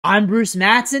I'm Bruce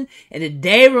Matson, and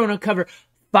today we're going to cover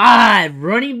 5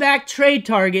 running back trade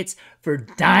targets for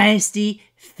Dynasty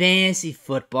Fantasy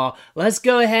Football. Let's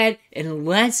go ahead and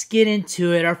let's get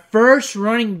into it. Our first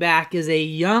running back is a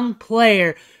young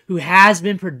player who has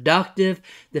been productive.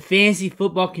 The fantasy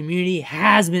football community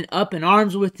has been up in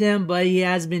arms with him, but he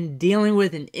has been dealing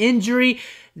with an injury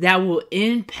that will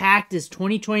impact his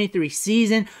 2023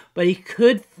 season, but he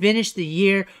could finish the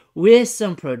year with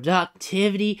some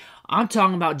productivity. I'm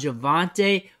talking about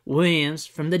Javonte Williams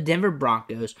from the Denver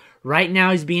Broncos. Right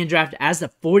now, he's being drafted as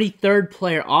the 43rd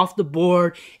player off the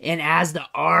board and as the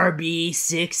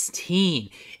RB16.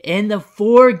 In the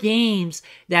 4 games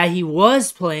that he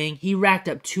was playing, he racked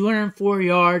up 204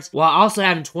 yards while also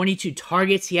having 22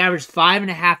 targets. He averaged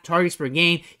 5.5 targets per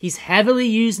game. He's heavily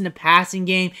used in the passing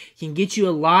game. He can get you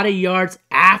a lot of yards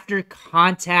after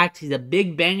contact. He's a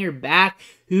big banger back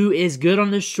who is good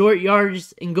on the short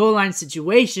yardage and goal line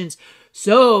situations.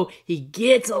 So he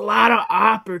gets a lot of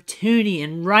opportunity,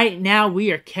 and right now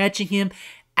we are catching him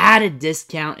at a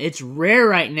discount. It's rare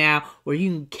right now where you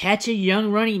can catch a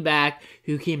young running back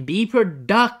who can be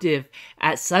productive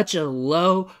at such a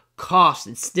low cost.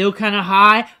 It's still kind of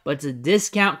high, but it's a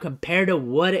discount compared to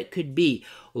what it could be.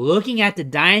 Looking at the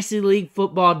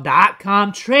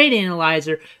DynastyLeagueFootball.com trade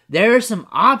analyzer, there are some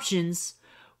options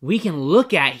we can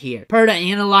look at here. Per the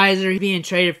analyzer, he's being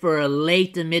traded for a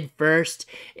late to mid first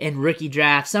in rookie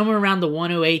draft, somewhere around the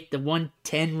 108 to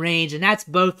 110 range, and that's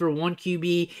both for 1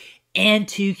 QB and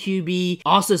 2 QB.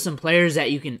 Also some players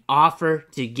that you can offer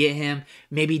to get him.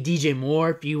 Maybe DJ Moore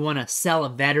if you want to sell a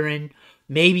veteran.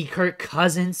 Maybe Kirk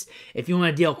Cousins if you want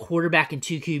to deal quarterback and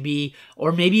 2 QB.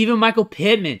 Or maybe even Michael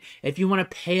Pittman if you want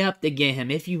to pay up to get him.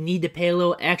 If you need to pay a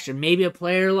little extra, maybe a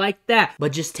player like that.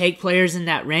 But just take players in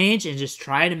that range and just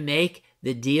try to make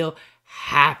the deal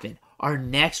happen. Our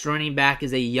next running back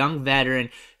is a young veteran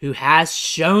who has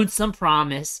shown some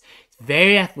promise. He's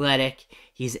very athletic.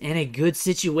 He's in a good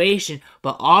situation,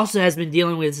 but also has been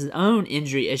dealing with his own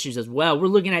injury issues as well. We're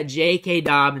looking at J.K.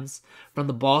 Dobbins from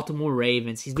the Baltimore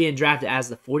Ravens. He's being drafted as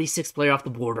the 46th player off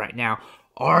the board right now,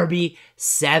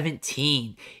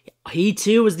 RB17. He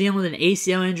too was dealing with an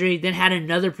ACL injury, then had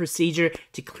another procedure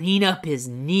to clean up his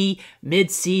knee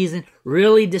mid-season,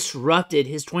 really disrupted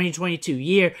his 2022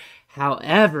 year.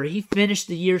 However, he finished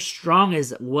the year strong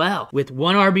as well with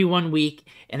 1 RB1 week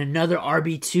and another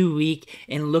RB2 week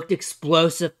and looked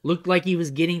explosive, looked like he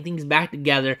was getting things back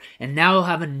together, and now he'll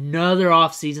have another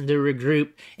offseason to regroup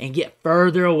and get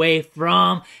further away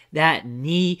from that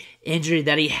knee injury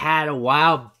that he had a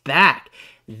while back.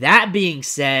 That being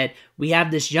said, we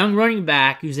have this young running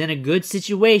back who's in a good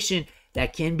situation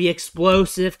that can be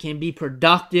explosive, can be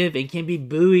productive, and can be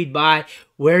buoyed by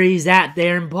where he's at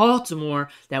there in Baltimore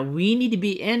that we need to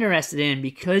be interested in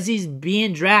because he's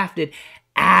being drafted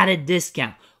at a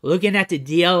discount. Looking at the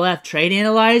DLF trade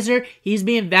analyzer, he's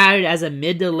being valued as a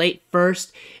mid to late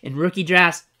first in rookie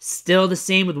drafts. Still the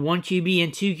same with 1 QB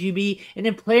and 2 QB. And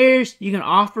then players you can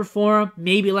offer for him,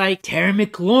 maybe like Terry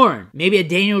McLaurin, maybe a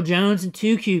Daniel Jones and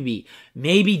 2 QB,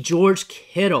 maybe George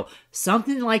Kittle.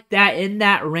 Something like that in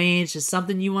that range is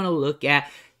something you want to look at.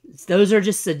 Those are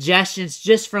just suggestions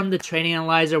just from the trade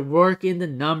analyzer. Work in the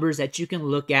numbers that you can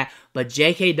look at. But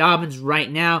J.K. Dobbins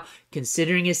right now,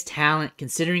 considering his talent,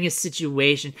 considering his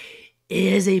situation,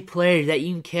 is a player that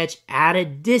you can catch at a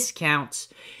discount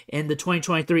in the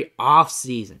 2023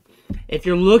 offseason. If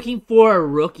you're looking for a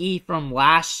rookie from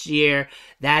last year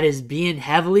that is being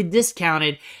heavily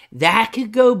discounted, that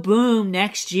could go boom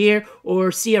next year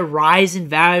or see a rise in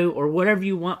value or whatever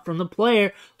you want from the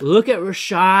player. Look at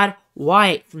Rachaad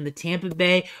White from the Tampa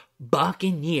Bay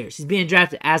Buccaneers. He's being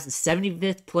drafted as the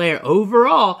 75th player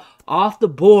overall off the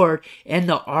board in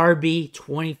the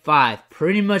RB25.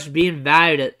 Pretty much being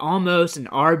valued at almost an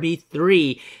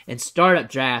RB3 in startup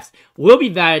drafts. Will be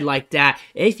valued like that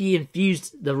if you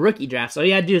infused the rookie draft. So all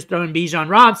you gotta do is throw in Bijan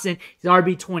Robinson. He's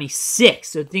RB26.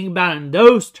 So think about it in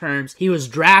those terms. He was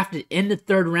drafted in the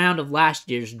 3rd round of last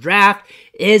year's draft.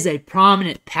 Is a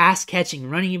prominent pass-catching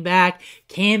running back.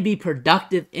 Can be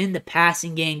productive in the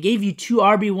passing game. Gave you 2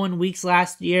 RB1 weeks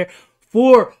last year.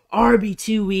 4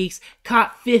 RB2 weeks,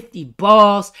 caught 50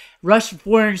 balls, rushed for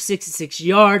 466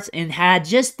 yards, and had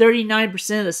just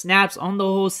 39% of the snaps on the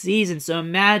whole season. So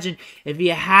imagine if he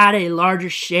had a larger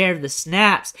share of the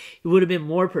snaps, he would have been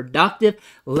more productive.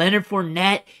 Leonard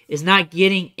Fournette is not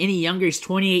getting any younger. He's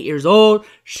 28 years old,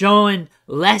 showing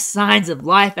less signs of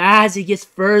life as he gets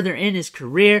further in his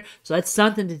career. So that's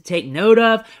something to take note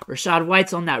of. Rachaad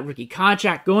White's on that rookie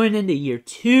contract going into year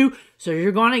 2. So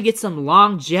you're going to get some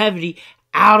longevity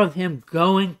out of him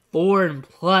going forward, and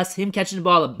plus him catching the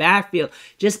ball in the backfield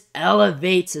just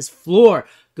elevates his floor.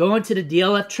 going to the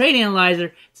DLF trade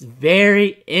analyzer, it's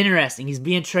very interesting. He's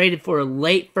being traded for a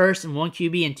late first and 1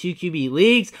 QB and 2 QB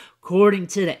leagues, according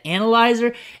to the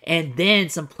analyzer, and then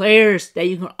some players that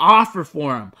you can offer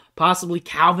for him, possibly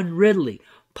Calvin Ridley,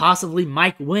 possibly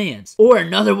Mike Williams, or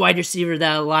another wide receiver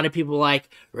that a lot of people like,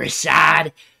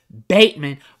 Rashad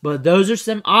Bateman. But those are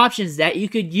some options that you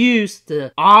could use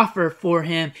to offer for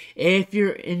him if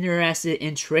you're interested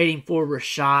in trading for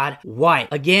Rachaad White.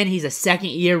 Again, he's a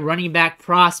second-year running back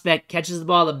prospect, catches the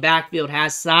ball in the backfield,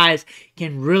 has size,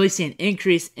 can really see an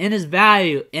increase in his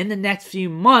value in the next few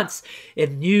months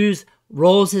if news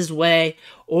rolls his way,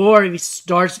 or if he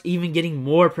starts even getting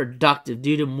more productive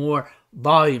due to more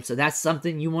volume. So that's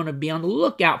something you want to be on the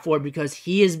lookout for, because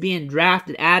he is being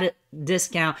drafted at a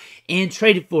discount and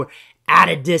traded for at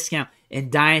a discount in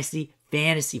Dynasty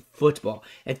fantasy football.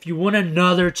 If you want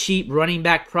another cheap running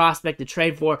back prospect to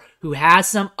trade for who has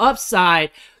some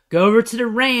upside, go over to the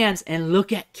Rams and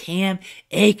look at Cam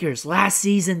Akers. Last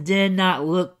season did not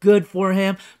look good for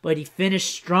him, but he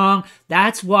finished strong.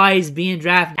 That's why he's being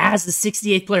drafted as the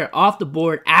 68th player off the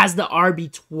board as the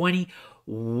RB21.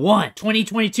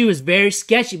 2022 is very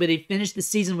sketchy, but he finished the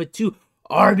season with 2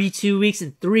 RB2 weeks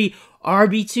and 3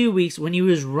 RB2 weeks when he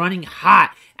was running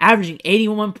hot, averaging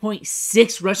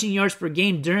 81.6 rushing yards per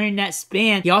game during that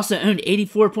span. He also owned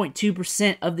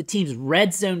 84.2% of the team's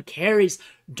red zone carries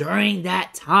during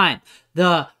that time.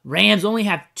 The Rams only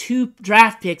have 2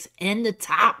 draft picks in the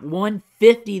top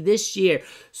 150 this year.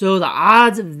 So the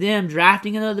odds of them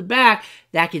drafting another back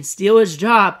that can steal his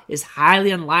job is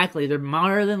highly unlikely. They're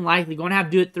more than likely going to have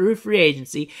to do it through free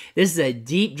agency. This is a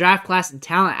deep draft class and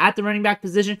talent at the running back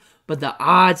position, but the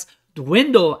odds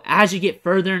dwindle as you get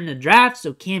further in the draft.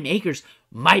 So Cam Akers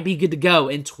might be good to go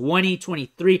in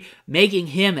 2023, making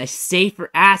him a safer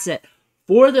asset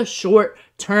for the short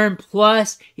term.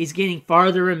 Plus, he's getting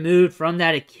farther removed from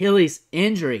that Achilles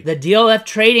injury. The DLF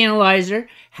trade analyzer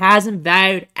has him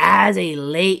valued as a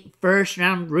late first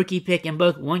round rookie pick in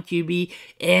both 1 QB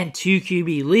and 2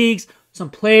 QB leagues. Some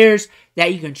players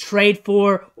that you can trade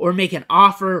for or make an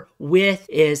offer with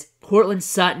is Cortland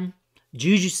Sutton,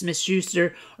 Juju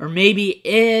Smith-Schuster, or maybe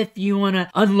if you want to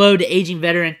unload the aging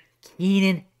veteran,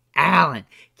 Keenan Allen.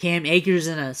 Cam Akers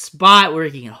in a spot where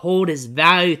he can hold his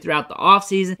value throughout the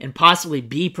offseason and possibly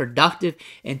be productive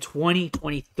in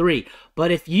 2023. But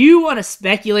if you want to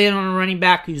speculate on a running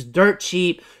back who's dirt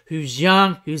cheap, who's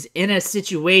young, who's in a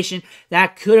situation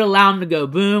that could allow him to go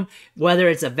boom, whether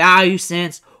it's a value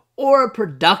sense or a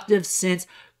productive sense,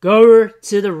 go over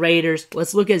to the Raiders.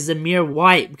 Let's look at Zamir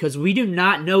White, because we do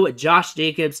not know what Josh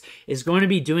Jacobs is going to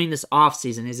be doing this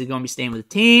offseason. Is he going to be staying with the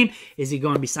team? Is he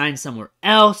going to be signing somewhere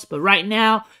else? But right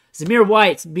now, Zamir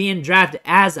White's being drafted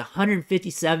as a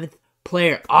 157th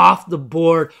player off the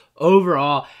board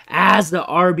overall as the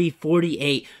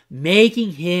RB48,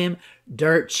 making him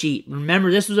dirt cheap. Remember,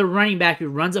 this was a running back who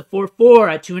runs a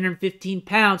 4.4 at 215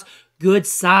 pounds, good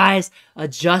size,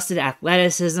 adjusted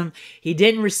athleticism. He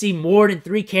didn't receive more than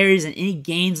 3 carries in any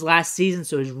games last season,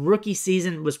 so his rookie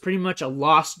season was pretty much a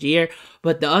lost year.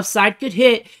 But the upside could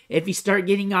hit if you start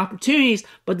getting opportunities,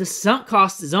 but the sunk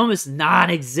cost is almost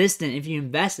non-existent if you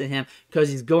invest in him, because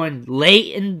he's going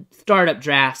late in startup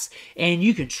drafts, and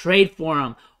you can trade for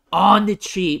him on the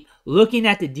cheap. Looking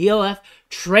at the DLF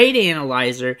trade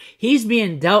analyzer, he's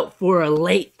being dealt for a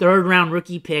late 3rd round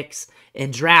rookie picks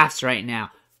in drafts right now.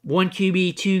 1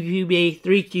 QB, 2 QB,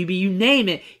 3 QB, you name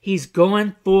it, he's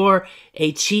going for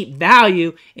a cheap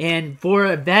value. And for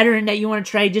a veteran that you want to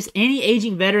trade, just any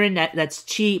aging veteran that's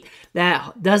cheap,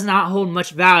 that does not hold much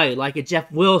value, like a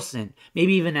Jeff Wilson,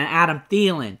 maybe even an Adam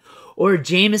Thielen, or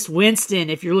Jameis Winston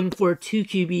if you're looking for a 2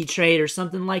 QB trade or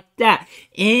something like that.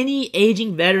 Any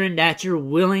aging veteran that you're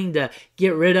willing to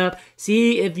get rid of,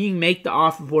 see if you can make the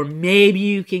offer for. Maybe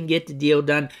you can get the deal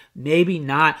done, maybe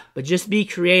not, but just be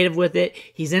creative with it.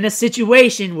 He's in a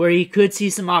situation where he could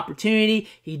see some opportunity.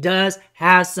 He does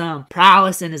have some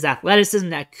prowess in his athleticism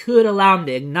that could allow him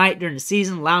to ignite during the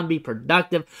season, allow him to be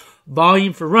productive.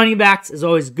 Volume for running backs is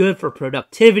always good for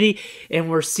productivity, and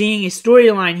we're seeing a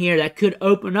storyline here that could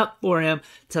open up for him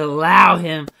to allow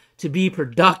him to be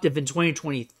productive in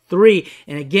 2023.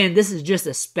 And again, this is just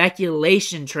a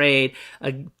speculation trade,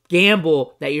 a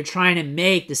gamble that you're trying to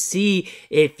make to see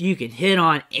if you can hit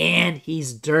on, and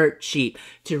he's dirt cheap.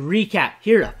 To recap,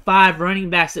 here are the 5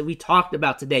 running backs that we talked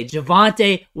about today.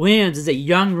 Javonte Williams is a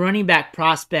young running back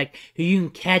prospect who you can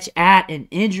catch at an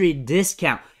injury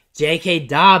discount. J.K.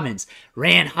 Dobbins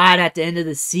ran hot at the end of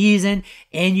the season,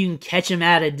 and you can catch him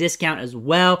at a discount as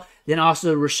well. Then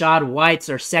also Rachaad White's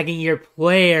our 2nd-year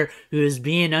player who is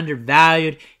being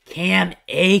undervalued. Cam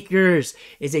Akers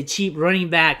is a cheap running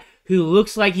back who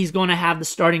looks like he's going to have the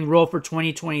starting role for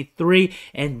 2023.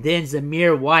 And then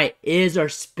Zamir White is our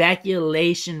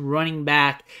speculation running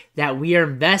back that we are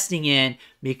investing in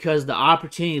because the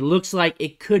opportunity looks like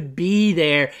it could be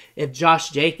there if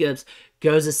Josh Jacobs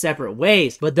goes a separate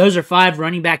ways. But those are 5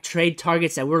 running back trade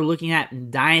targets that we're looking at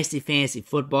in Dynasty Fantasy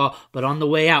Football. But on the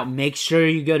way out, make sure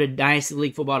you go to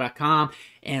dynastyleaguefootball.com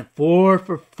and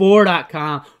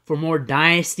 4for4.com for more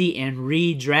Dynasty and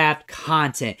redraft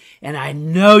content. And I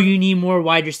know you need more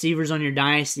wide receivers on your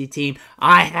Dynasty team.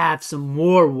 I have some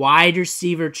more wide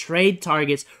receiver trade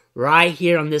targets right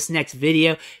here on this next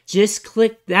video. Just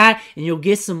click that and you'll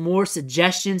get some more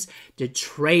suggestions to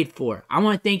trade for. I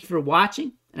want to thank you for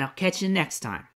watching, and I'll catch you next time.